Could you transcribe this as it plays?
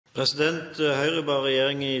Høyre ba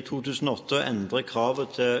regjeringen i 2008 å endre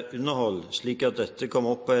kravet til underhold, slik at dette kom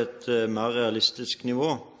opp på et mer realistisk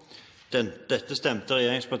nivå. Dette stemte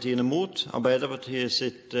regjeringspartiene mot. Arbeiderpartiet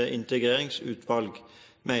sitt integreringsutvalg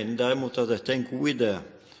mener derimot at dette er en god idé,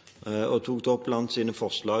 og tok det opp blant sine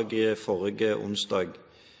forslag forrige onsdag.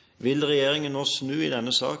 Vil regjeringen nå snu i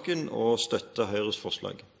denne saken og støtte Høyres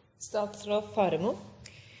forslag? Statsråd Faremo.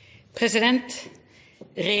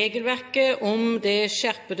 Regelverket om det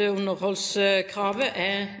skjerpede underholdskravet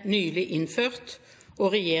er nylig innført,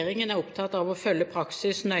 og regjeringen er opptatt av å følge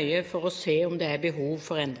praksis nøye for å se om det er behov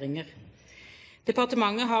for endringer.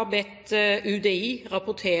 Departementet har bedt UDI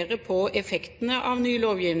rapportere på effektene av ny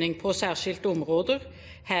lovgivning på særskilte områder,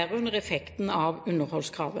 herunder effekten av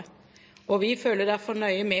underholdskravet. Og vi følger derfor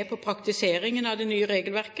nøye med på praktiseringen av det nye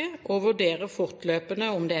regelverket og vurderer fortløpende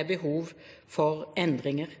om det er behov for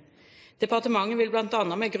endringer. Departementet vil blant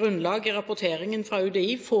annet med grunnlag i rapporteringen fra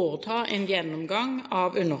UDI foreta en gjennomgang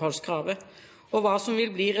av underholdskravet. Og hva som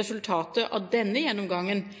vil bli resultatet av denne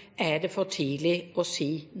gjennomgangen, er det for tidlig å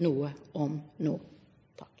si noe om nå.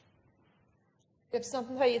 Takk.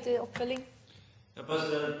 Representanten Høie til oppfølging. Ja, hva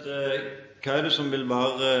er det som vil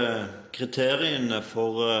være kriteriene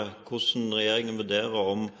for hvordan regjeringen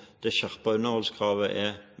vurderer om det skjerpede underholdskravet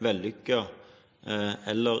er vellykket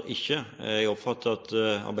eller ikke? Jeg oppfatter at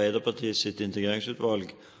Arbeiderpartiet sitt integreringsutvalg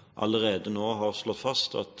allerede nå har slått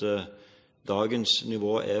fast at dagens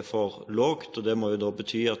nivå er for lågt, og det må jo da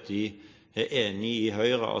bety at de er enig i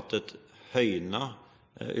Høyre at et høynet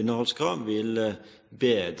underholdskrav vil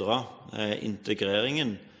bedre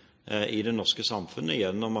integreringen i det norske samfunnet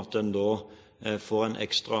gjennom at en da får en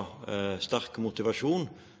ekstra sterk motivasjon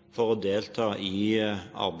for å delta i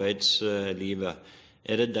arbeidslivet.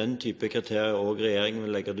 Er det den type kriterier også regjeringen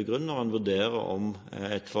vil legge til grunn når han vurderer om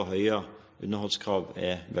et forhøyet underholdskrav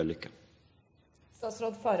er vellykket?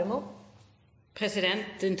 Statsråd Faremo.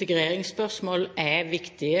 Integreringsspørsmål er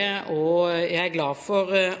viktige, og jeg er glad for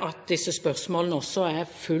at disse spørsmålene også er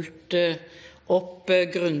fulgt opp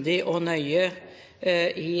grundig og nøye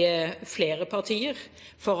i flere partier.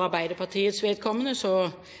 For Arbeiderpartiets vedkommende så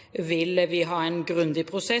vil vi ha en grundig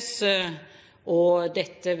prosess, og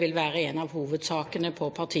dette vil være en av hovedsakene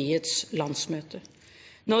på partiets landsmøte.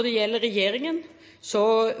 Når det gjelder regjeringen,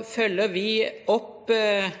 så følger vi opp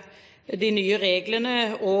de nye reglene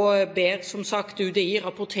og ber som sagt UDI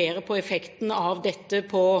rapportere på effekten av dette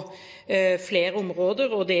på flere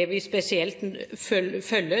områder, og det vi spesielt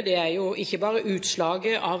følger, det er jo ikke bare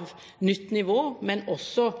utslaget av nytt nivå, men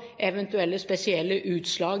også eventuelle spesielle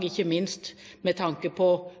utslag, ikke minst med tanke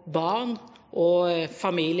på barn og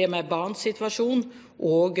familier med barns situasjon,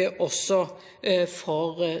 og også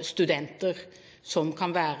for studenter som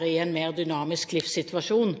kan være i en mer dynamisk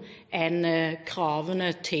livssituasjon enn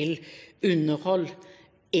kravene til underhold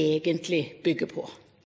egentlig bygger på.